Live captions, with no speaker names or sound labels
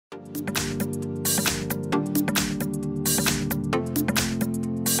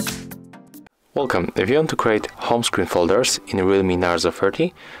Welcome. If you want to create home screen folders in Realme Narzo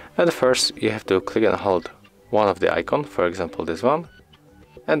 30, at first you have to click and hold one of the icon, for example this one,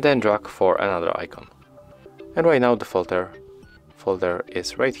 and then drag for another icon. And right now the folder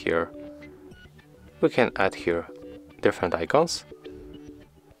is right here. We can add here different icons.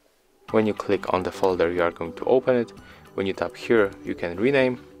 When you click on the folder, you are going to open it. When you tap here, you can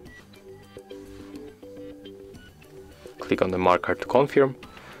rename. Click on the marker to confirm,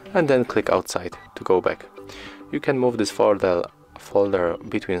 and then click outside to go back. You can move this folder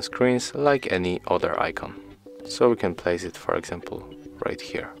between screens like any other icon. So we can place it, for example, right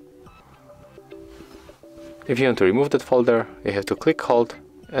here. If you want to remove that folder, you have to click, hold,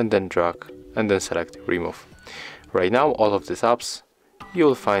 and then drag, and then select remove. Right now, all of these apps you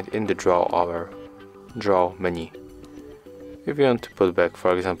will find in the Draw menu. If you want to put back,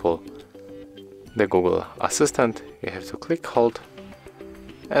 for example, the Google Assistant, you have to click, hold,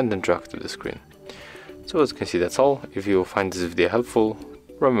 and then drag to the screen. So as you can see, that's all. If you find this video helpful,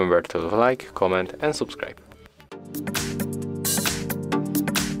 remember to leave a like, comment, and subscribe.